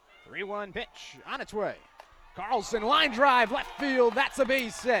3-1 pitch on its way. Carlson, line drive, left field. That's a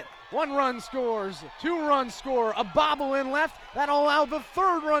base hit. 1 run scores, 2 runs score, a bobble in left. That'll allow the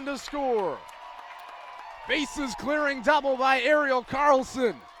 3rd run to score. Bases clearing double by Ariel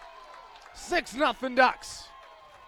Carlson. 6-0 Ducks.